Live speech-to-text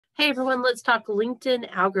Hey everyone, let's talk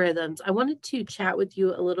LinkedIn algorithms. I wanted to chat with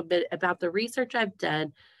you a little bit about the research I've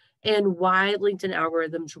done and why LinkedIn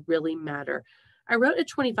algorithms really matter. I wrote a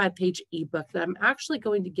 25-page ebook that I'm actually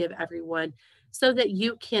going to give everyone so that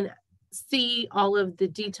you can see all of the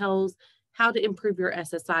details, how to improve your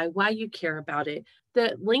SSI, why you care about it.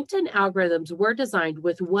 The LinkedIn algorithms were designed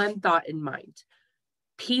with one thought in mind: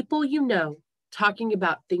 people you know talking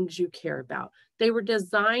about things you care about. They were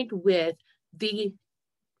designed with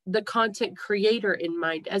the content creator in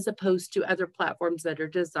mind, as opposed to other platforms that are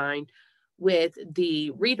designed with the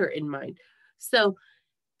reader in mind. So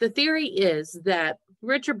the theory is that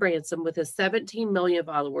Richard Branson with his 17 million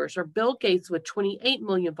followers or Bill Gates with 28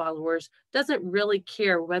 million followers doesn't really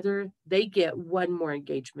care whether they get one more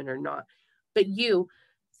engagement or not. But you,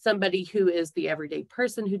 somebody who is the everyday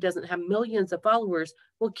person who doesn't have millions of followers,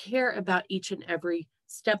 will care about each and every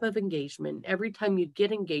step of engagement. Every time you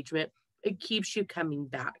get engagement, it keeps you coming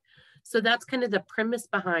back. So that's kind of the premise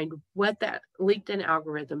behind what that LinkedIn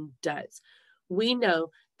algorithm does. We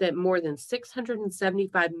know that more than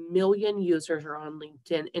 675 million users are on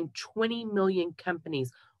LinkedIn and 20 million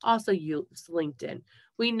companies also use LinkedIn.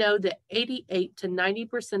 We know that 88 to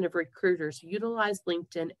 90% of recruiters utilize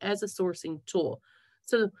LinkedIn as a sourcing tool.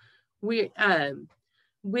 So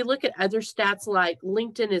we look at other stats like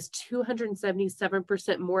LinkedIn is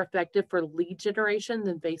 277% more effective for lead generation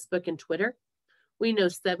than Facebook and Twitter. We know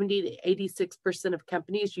 70 to 86% of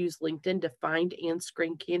companies use LinkedIn to find and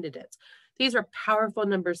screen candidates. These are powerful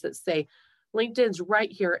numbers that say LinkedIn's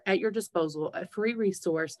right here at your disposal, a free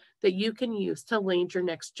resource that you can use to land your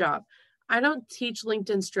next job. I don't teach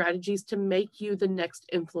LinkedIn strategies to make you the next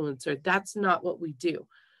influencer. That's not what we do.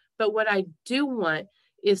 But what I do want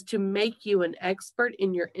is to make you an expert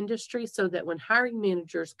in your industry so that when hiring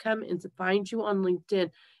managers come and find you on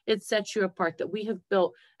LinkedIn, it sets you apart, that we have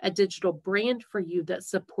built a digital brand for you that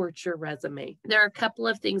supports your resume. There are a couple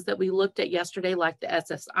of things that we looked at yesterday, like the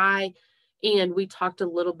SSI, and we talked a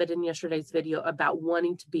little bit in yesterday's video about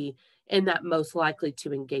wanting to be in that most likely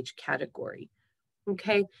to engage category.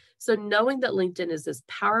 Okay, so knowing that LinkedIn is this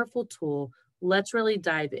powerful tool, let's really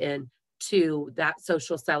dive in to that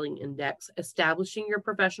social selling index, establishing your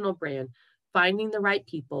professional brand, finding the right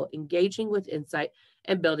people, engaging with insight,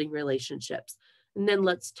 and building relationships. And then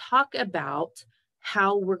let's talk about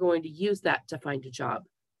how we're going to use that to find a job.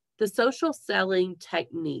 The social selling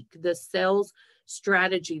technique, the sales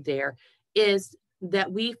strategy there is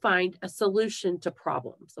that we find a solution to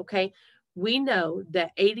problems, okay? We know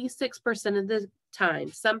that 86% of the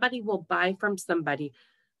time, somebody will buy from somebody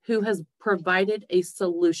who has provided a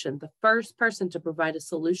solution. The first person to provide a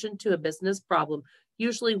solution to a business problem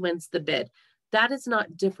usually wins the bid. That is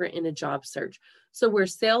not different in a job search. So where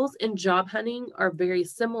sales and job hunting are very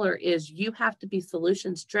similar is you have to be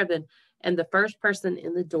solutions driven and the first person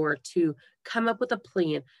in the door to come up with a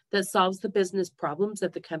plan that solves the business problems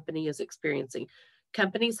that the company is experiencing.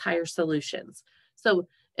 Companies hire solutions. So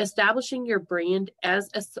establishing your brand as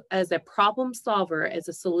a problem solver, as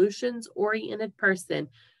a solutions oriented person,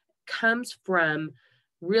 comes from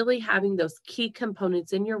really having those key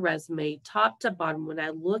components in your resume, top to bottom. When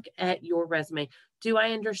I look at your resume, do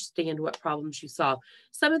I understand what problems you solve?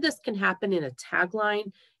 Some of this can happen in a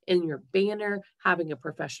tagline, in your banner, having a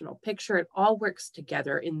professional picture. It all works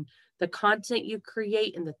together. In the content you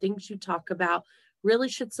create and the things you talk about really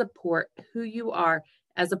should support who you are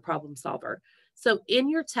as a problem solver. So in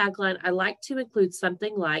your tagline, I like to include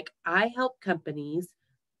something like, I help companies.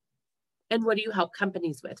 And what do you help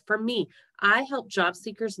companies with? For me, I help job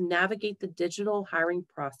seekers navigate the digital hiring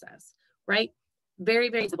process, right? Very,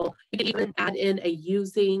 very simple. You can even add in a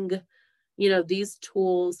using, these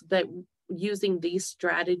tools, that using these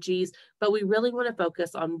strategies, but we really want to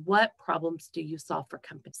focus on what problems do you solve for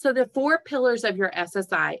companies. So the 4 pillars of your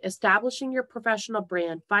SSI: establishing your professional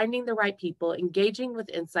brand, finding the right people, engaging with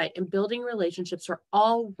insight, and building relationships, are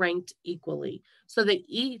all ranked equally. So they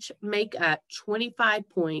each make up 25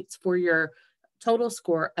 points for your total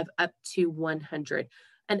score of up to 100.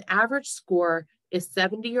 An average score is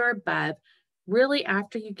 70 or above. Really,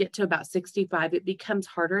 after you get to about 65, it becomes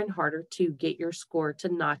harder and harder to get your score to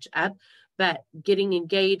notch up. But getting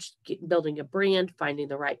engaged, building a brand, finding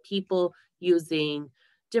the right people, using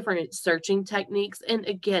different searching techniques. And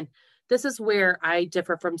again, this is where I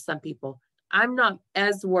differ from some people. I'm not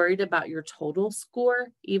as worried about your total score,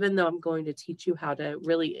 even though I'm going to teach you how to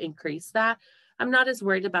really increase that. I'm not as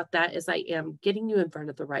worried about that as I am getting you in front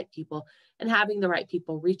of the right people and having the right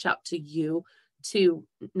people reach out to you to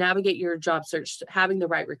navigate your job search, having the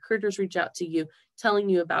right recruiters reach out to you, telling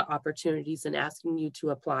you about opportunities and asking you to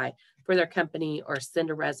apply for their company or send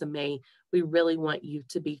a resume we really want you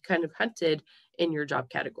to be kind of hunted in your job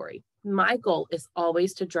category. My goal is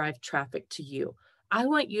always to drive traffic to you. I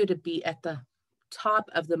want you to be at the top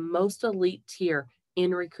of the most elite tier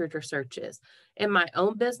in recruiter searches. In my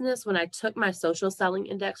own business, when I took my social selling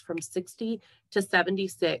index from 60 to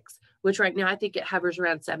 76, which right now I think it hovers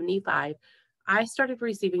around 75, I started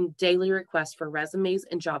receiving daily requests for resumes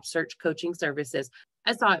and job search coaching services.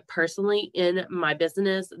 I saw it personally in my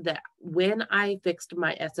business that when I fixed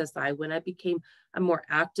my SSI, when I became a more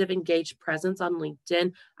active, engaged presence on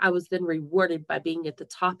LinkedIn, I was then rewarded by being at the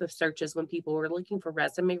top of searches when people were looking for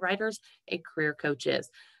resume writers and career coaches.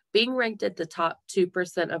 Being ranked at the top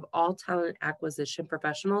 2% of all talent acquisition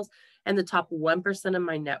professionals and the top 1% of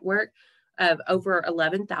my network of over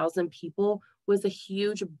 11,000 people was a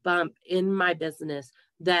huge bump in my business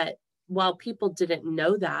that while people didn't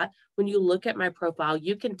know that, when you look at my profile,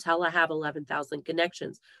 you can tell I have 11,000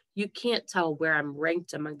 connections. You can't tell where I'm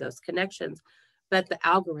ranked among those connections, but the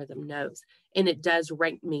algorithm knows, and it does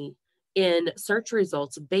rank me in search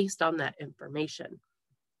results based on that information.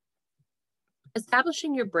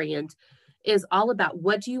 Establishing your brand is all about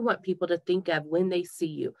what do you want people to think of when they see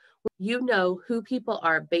you. You know who people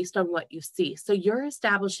are based on what you see. So you're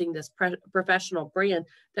establishing this professional brand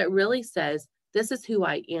that really says, this is who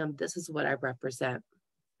I am. This is what I represent.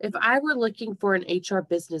 If I were looking for an HR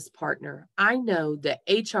business partner, I know that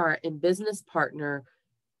HR and business partner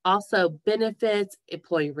also benefits,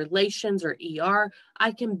 employee relations, or ER.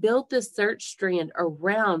 I can build this search strand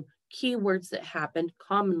around keywords that happen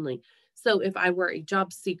commonly. So if I were a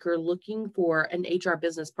job seeker looking for an HR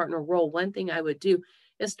business partner role, one thing I would do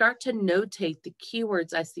is start to notate the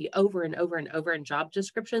keywords I see over and over and over in job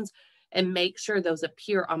descriptions and make sure those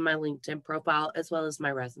appear on my LinkedIn profile as well as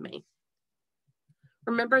my resume.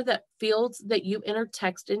 Remember that fields that you enter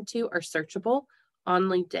text into are searchable on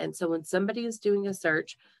LinkedIn. So when somebody is doing a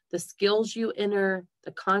search, the skills you enter,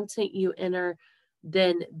 the content you enter,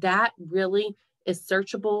 then that really is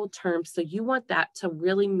searchable terms. So you want that to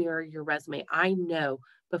really mirror your resume. I know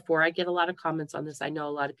before I get a lot of comments on this, I know a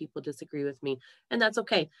lot of people disagree with me, and that's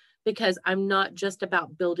okay because I'm not just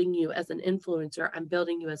about building you as an influencer. I'm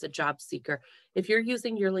building you as a job seeker. If you're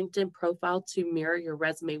using your LinkedIn profile to mirror your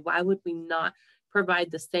resume, why would we not provide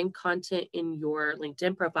the same content in your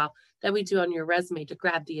LinkedIn profile that we do on your resume to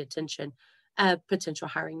grab the attention of potential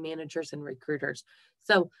hiring managers and recruiters?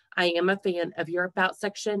 So I am a fan of your About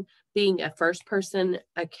section being a first person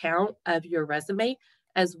account of your resume,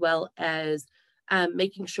 as well as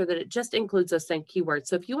making sure that it just includes those same keywords.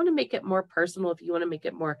 So if you want to make it more personal, if you want to make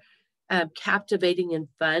it more captivating and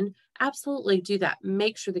fun, absolutely do that.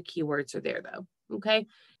 Make sure the keywords are there though. Okay.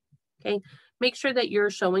 Make sure that you're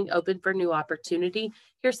showing open for new opportunity.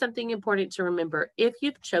 Here's something important to remember. If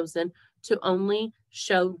you've chosen to only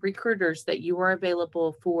show recruiters that you are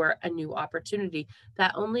available for a new opportunity,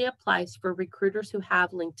 that only applies for recruiters who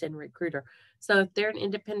have LinkedIn Recruiter. So if they're an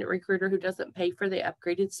independent recruiter who doesn't pay for the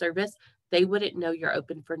upgraded service, they wouldn't know you're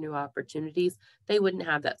open for new opportunities. They wouldn't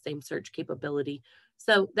have that same search capability.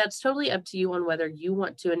 So that's totally up to you on whether you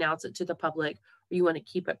want to announce it to the public or you want to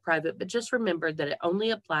keep it private. But just remember that it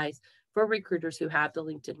only applies for recruiters who have the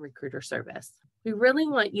LinkedIn Recruiter service. We really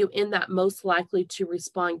want you in that most likely to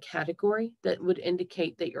respond category that would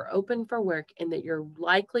indicate that you're open for work and that you're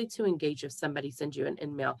likely to engage if somebody sends you an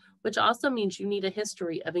InMail, which also means you need a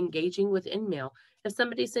history of engaging with InMail. If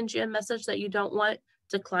somebody sends you a message that you don't want,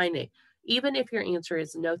 decline it. Even if your answer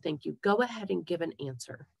is no, thank you, go ahead and give an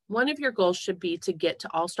answer. One of your goals should be to get to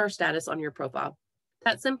all-star status on your profile.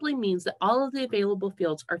 That simply means that all of the available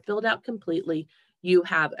fields are filled out completely. You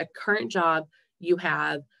have a current job, you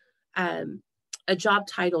have a job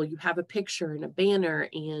title, you have a picture and a banner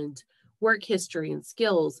and work history and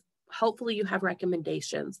skills. Hopefully you have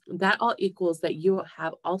recommendations. That all equals that you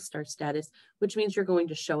have all-star status, which means you're going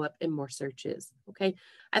to show up in more searches, okay?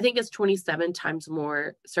 I think it's 27 times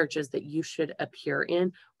more searches that you should appear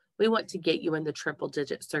in. We want to get you in the triple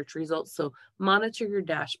digit search results. So monitor your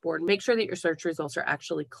dashboard, make sure that your search results are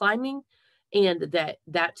actually climbing and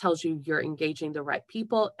that tells you you're engaging the right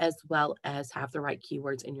people as well as have the right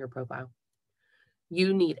keywords in your profile.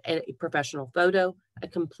 You need a professional photo, a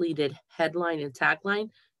completed headline and tagline,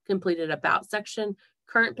 completed about section,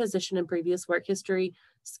 current position and previous work history,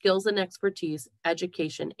 skills and expertise,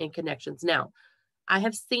 education, and connections. Now, I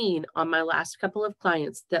have seen on my last couple of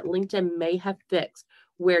clients that LinkedIn may have fixed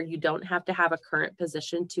where you don't have to have a current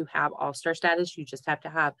position to have all-star status. You just have to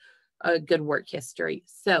have a good work history.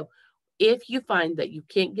 So if you find that you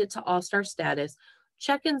can't get to all-star status,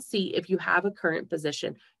 check and see if you have a current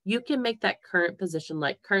position. You can make that current position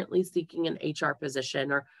like currently seeking an HR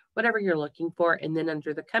position or whatever you're looking for. And then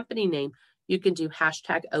under the company name, you can do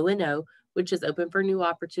hashtag O&O, which is open for new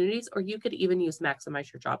opportunities, or you could even use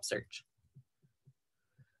Maximize Your Job Search.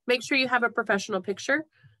 Make sure you have a professional picture.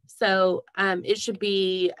 So it should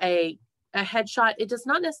be a headshot. It does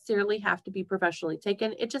not necessarily have to be professionally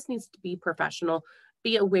taken. It just needs to be professional.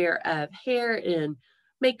 Be aware of hair and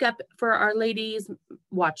makeup for our ladies.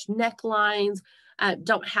 Watch necklines.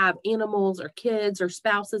 Don't have animals or kids or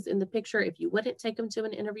spouses in the picture. If you wouldn't take them to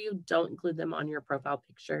an interview, don't include them on your profile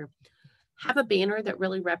picture. Have a banner that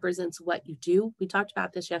really represents what you do. We talked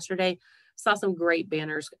about this yesterday. Saw some great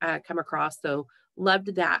banners come across, so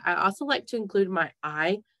loved that. I also like to include my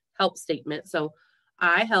I help statement. So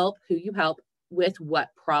I help who you help with what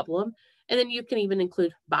problem. And then you can even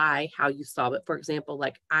include by how you solve it. For example,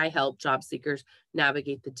 like I help job seekers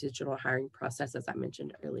navigate the digital hiring process, as I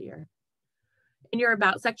mentioned earlier. In your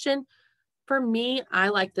about section, for me, I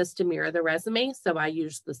like this to mirror the resume. So I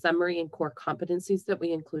use the summary and core competencies that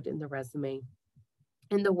we include in the resume.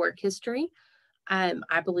 In the work history,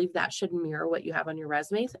 I believe that should mirror what you have on your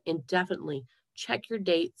resumes, and definitely check your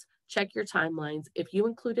dates, check your timelines. If you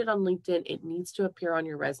include it on LinkedIn, it needs to appear on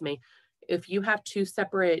your resume. If you have two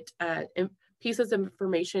separate pieces of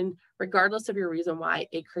information, regardless of your reason why,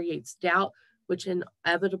 it creates doubt, which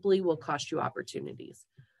inevitably will cost you opportunities.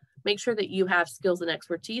 Make sure that you have skills and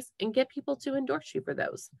expertise and get people to endorse you for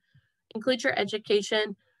those. Include your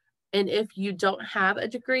education. And if you don't have a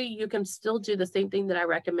degree, you can still do the same thing that I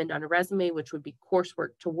recommend on a resume, which would be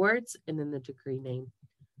coursework towards, and then the degree name.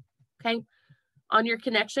 Okay. On your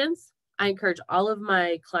connections, I encourage all of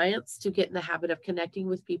my clients to get in the habit of connecting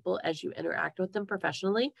with people as you interact with them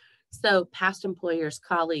professionally. So past employers,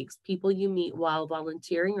 colleagues, people you meet while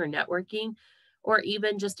volunteering or networking, or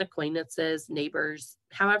even just acquaintances, neighbors,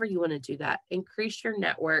 however you want to do that. Increase your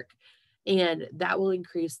network, and that will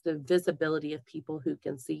increase the visibility of people who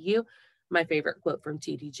can see you. My favorite quote from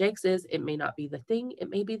T.D. Jakes is, "It may not be the thing, it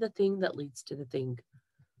may be the thing that leads to the thing."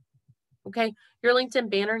 Okay, your LinkedIn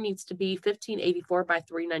banner needs to be 1584 by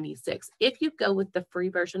 396. If you go with the free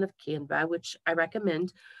version of Canva, which I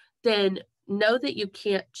recommend, then know that you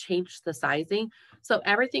can't change the sizing. So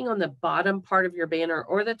everything on the bottom part of your banner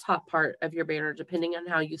or the top part of your banner, depending on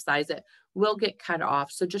how you size it, will get cut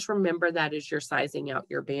off. So just remember that as you're sizing out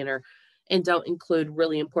your banner, and don't include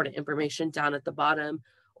really important information down at the bottom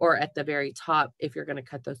or at the very top if you're going to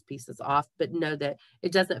cut those pieces off, but know that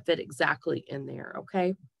it doesn't fit exactly in there,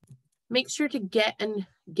 okay? Make sure to get in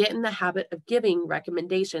the habit of giving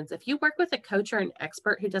recommendations. If you work with a coach or an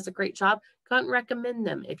expert who does a great job, go out and recommend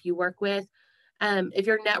them. If you work with, if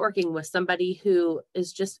you're networking with somebody who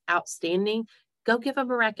is just outstanding, go give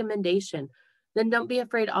them a recommendation. Then don't be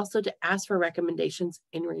afraid also to ask for recommendations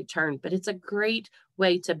in return. But it's a great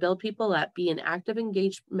way to build people up, be an active,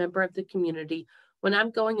 engaged member of the community. When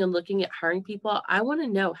I'm going and looking at hiring people, I want to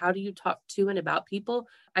know, how do you talk to and about people?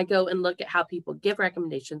 I go and look at how people give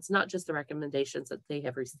recommendations, not just the recommendations that they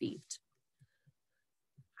have received.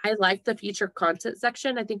 I like the featured content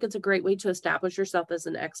section. I think it's a great way to establish yourself as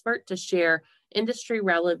an expert, to share industry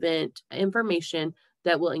relevant information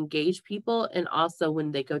that will engage people. And also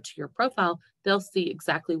when they go to your profile, they'll see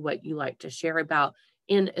exactly what you like to share about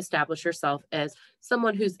and establish yourself as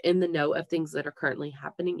someone who's in the know of things that are currently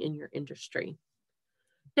happening in your industry.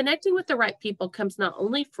 Connecting with the right people comes not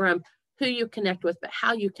only from who you connect with, but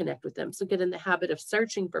how you connect with them. So get in the habit of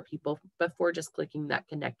searching for people before just clicking that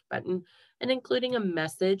connect button, and including a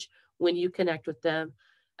message when you connect with them.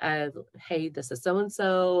 Hey, this is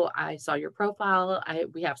so-and-so. I saw your profile.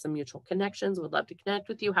 We have some mutual connections. Would love to connect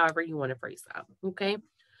with you, however you want to phrase that, okay?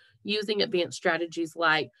 Using advanced strategies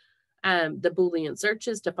like the Boolean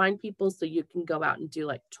searches to find people, so you can go out and do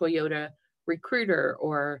like Toyota Recruiter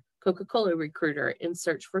or Coca-Cola Recruiter and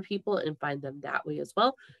search for people and find them that way as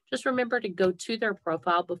well. Just remember to go to their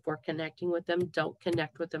profile before connecting with them. Don't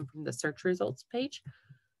connect with them from the search results page.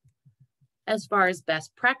 As far as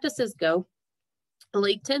best practices go,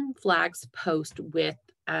 LinkedIn flags post with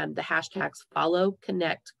the hashtags follow,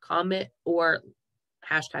 connect, comment, or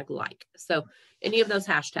hashtag like. So any of those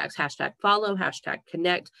hashtags, hashtag follow, hashtag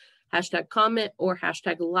connect, hashtag comment, or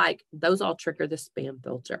hashtag like, those all trigger the spam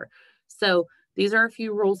filter. So these are a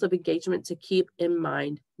few rules of engagement to keep in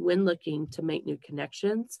mind when looking to make new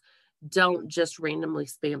connections. Don't just randomly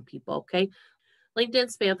spam people, okay?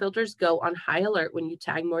 LinkedIn spam filters go on high alert when you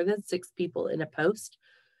tag more than 6 people in a post.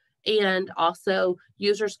 And also,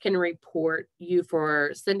 users can report you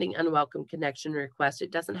for sending unwelcome connection requests.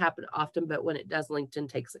 It doesn't happen often, but when it does, LinkedIn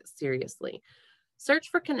takes it seriously.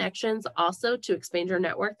 Search for connections also to expand your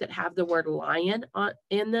network that have the word lion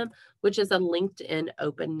in them, which is a LinkedIn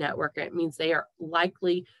open network. It means they are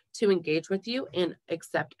likely to engage with you and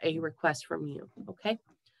accept a request from you, okay?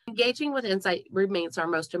 Engaging with insight remains our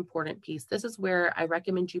most important piece. This is where I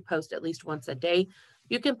recommend you post at least once a day.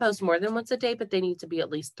 You can post more than once a day, but they need to be at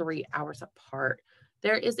least 3 hours apart.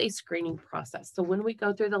 There is a screening process. So when we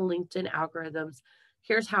go through the LinkedIn algorithms,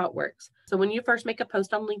 here's how it works. So when you first make a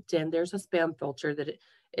post on LinkedIn, there's a spam filter that it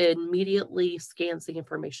immediately scans the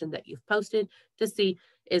information that you've posted to see,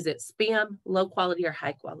 is it spam, low quality, or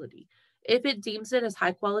high quality. If it deems it as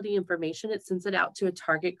high quality information, it sends it out to a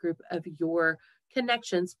target group of your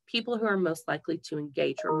connections, people who are most likely to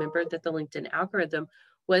engage. Remember that the LinkedIn algorithm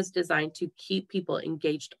was designed to keep people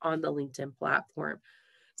engaged on the LinkedIn platform.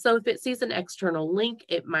 So if it sees an external link,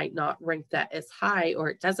 it might not rank that as high, or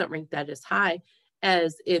it doesn't rank that as high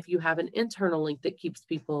as if you have an internal link that keeps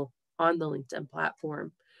people on the LinkedIn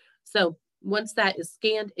platform. So once that is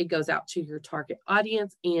scanned, it goes out to your target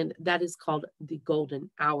audience, and that is called the golden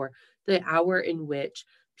hour, the hour in which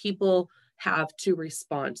people have to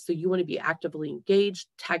respond. So you want to be actively engaged,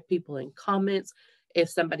 tag people in comments. If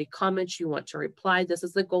somebody comments, you want to reply. This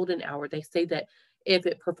is the golden hour. They say that if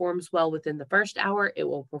it performs well within the first hour, it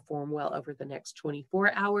will perform well over the next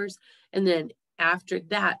 24 hours. And then after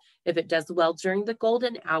that, if it does well during the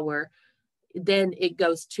golden hour, then it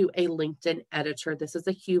goes to a LinkedIn editor. This is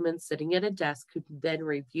a human sitting at a desk who then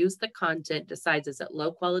reviews the content, decides is it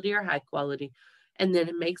low quality or high quality, and then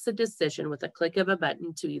it makes a decision with a click of a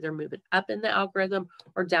button to either move it up in the algorithm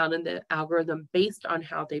or down in the algorithm based on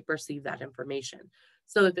how they perceive that information.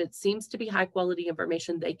 So if it seems to be high quality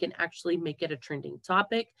information, they can actually make it a trending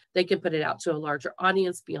topic. They can put it out to a larger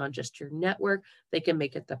audience beyond just your network. They can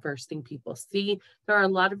make it the first thing people see. There are a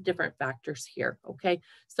lot of different factors here, okay?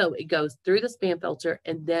 So it goes through the spam filter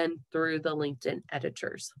and then through the LinkedIn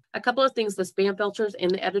editors. A couple of things the spam filters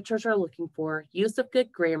and the editors are looking for: use of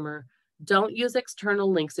good grammar. Don't use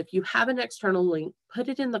external links. If you have an external link, put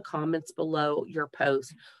it in the comments below your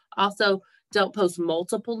post. Also, don't post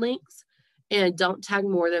multiple links, and don't tag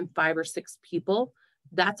more than 5 or 6 people.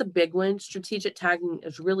 That's a big one. Strategic tagging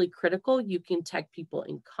is really critical. You can tag people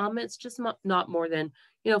in comments, just not more than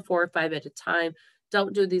 4 or 5 at a time.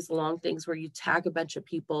 Don't do these long things where you tag a bunch of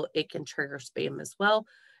people. It can trigger spam as well.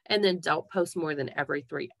 And then don't post more than every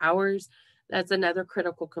 3 hours. That's another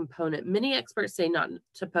critical component. Many experts say not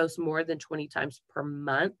to post more than 20 times per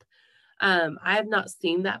month. I have not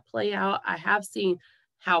seen that play out. I have seen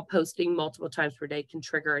how posting multiple times per day can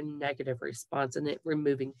trigger a negative response and it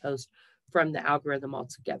removing posts from the algorithm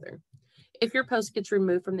altogether. If your post gets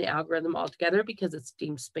removed from the algorithm altogether because it's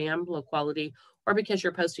deemed spam, low quality, or because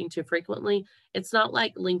you're posting too frequently, it's not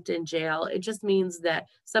like LinkedIn jail. It just means that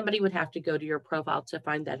somebody would have to go to your profile to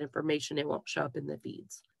find that information. It won't show up in the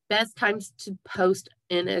feeds. Best times to post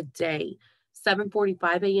in a day: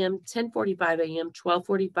 7:45 a.m., 10:45 a.m.,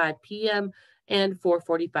 12:45 p.m., and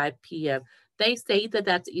 4:45 p.m. They say that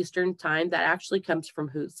that's Eastern time. That actually comes from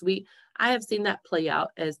Hootsuite. I have seen that play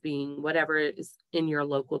out as being whatever is in your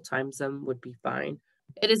local time zone would be fine.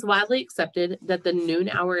 It is widely accepted that the noon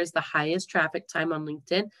hour is the highest traffic time on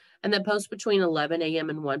LinkedIn, and that posts between 11 a.m.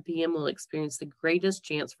 and 1 p.m. will experience the greatest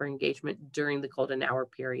chance for engagement during the golden hour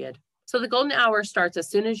period. So the golden hour starts as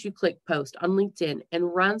soon as you click post on LinkedIn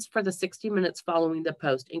and runs for the 60 minutes following the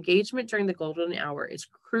post. Engagement during the golden hour is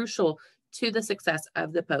crucial to the success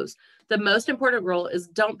of the post. The most important rule is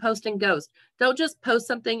don't post and ghost. Don't just post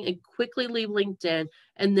something and quickly leave LinkedIn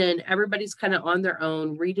and then everybody's kind of on their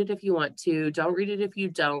own. Read it if you want to, don't read it if you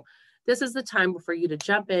don't. This is the time for you to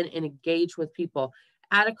jump in and engage with people.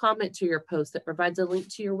 Add a comment to your post that provides a link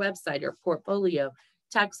to your website or portfolio.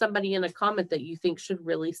 Tag somebody in a comment that you think should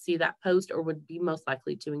really see that post or would be most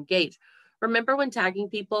likely to engage. Remember when tagging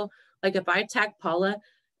people, like if I tag Paula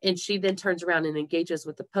and she then turns around and engages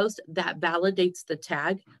with the post, that validates the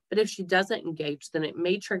tag. But if she doesn't engage, then it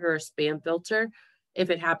may trigger a spam filter if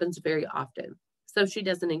it happens very often. So if she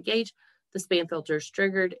doesn't engage, the spam filter is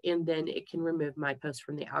triggered and then it can remove my post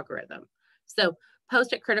from the algorithm. So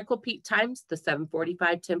post at critical peak times, the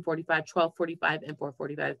 7:45, 10:45, 12:45, and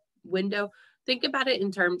 4:45 window. Think about it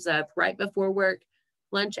in terms of right before work,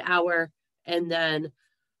 lunch hour, and then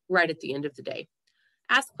right at the end of the day.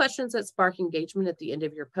 Ask questions that spark engagement at the end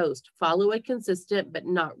of your post. Follow a consistent but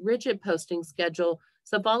not rigid posting schedule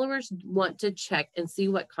so followers want to check and see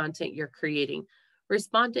what content you're creating.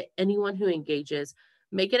 Respond to anyone who engages.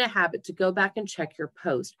 Make it a habit to go back and check your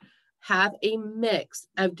post. Have a mix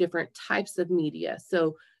of different types of media.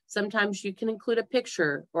 So sometimes you can include a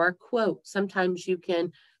picture or a quote. Sometimes you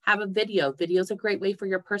can have a video. Video is a great way for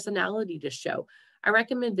your personality to show. I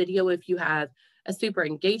recommend video if you have a super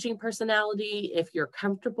engaging personality, if you're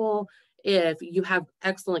comfortable, if you have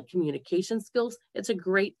excellent communication skills. It's a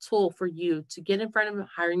great tool for you to get in front of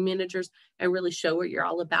hiring managers and really show what you're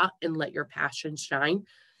all about and let your passion shine.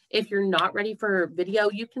 If you're not ready for video,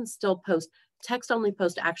 you can still post. Text only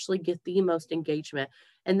posts actually get the most engagement.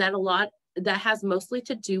 And that has mostly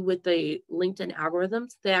to do with the LinkedIn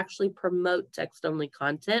algorithms. They actually promote text only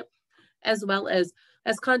content, as well as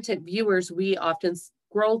content viewers, we often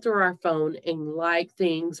scroll through our phone and like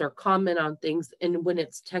things or comment on things. And when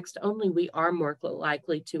it's text only, we are more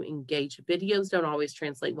likely to engage. Videos don't always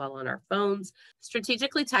translate well on our phones.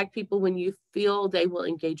 Strategically tag people when you feel they will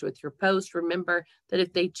engage with your post. Remember that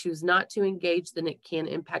if they choose not to engage, then it can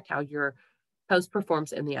impact how your post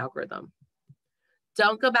performs in the algorithm.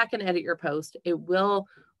 Don't go back and edit your post. It will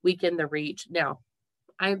weaken the reach. Now,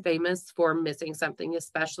 I am famous for missing something,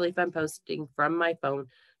 especially if I'm posting from my phone,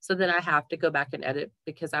 so that I have to go back and edit,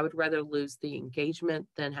 because I would rather lose the engagement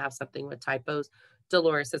than have something with typos.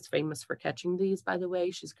 Dolores is famous for catching these, by the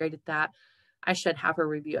way. She's great at that. I should have her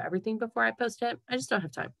review everything before I post it. I just don't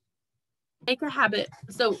have time. Make a habit.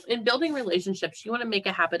 So in building relationships, you want to make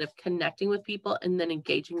a habit of connecting with people and then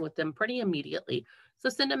engaging with them pretty immediately. So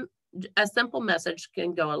send them a simple message,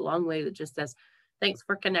 can go a long way, that just says, thanks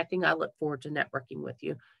for connecting. I look forward to networking with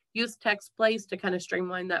you. Use text plays to kind of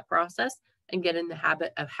streamline that process and get in the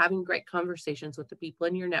habit of having great conversations with the people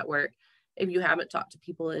in your network. If you haven't talked to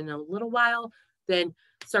people in a little while, then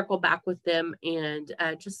circle back with them and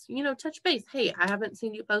just, touch base. Hey, I haven't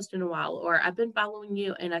seen you post in a while, or I've been following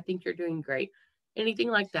you and I think you're doing great. Anything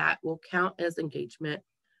like that will count as engagement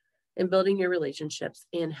in building your relationships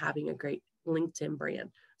and having a great LinkedIn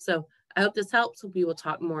brand. So I hope this helps. We will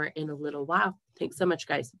talk more in a little while. Thanks so much,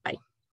 guys. Bye.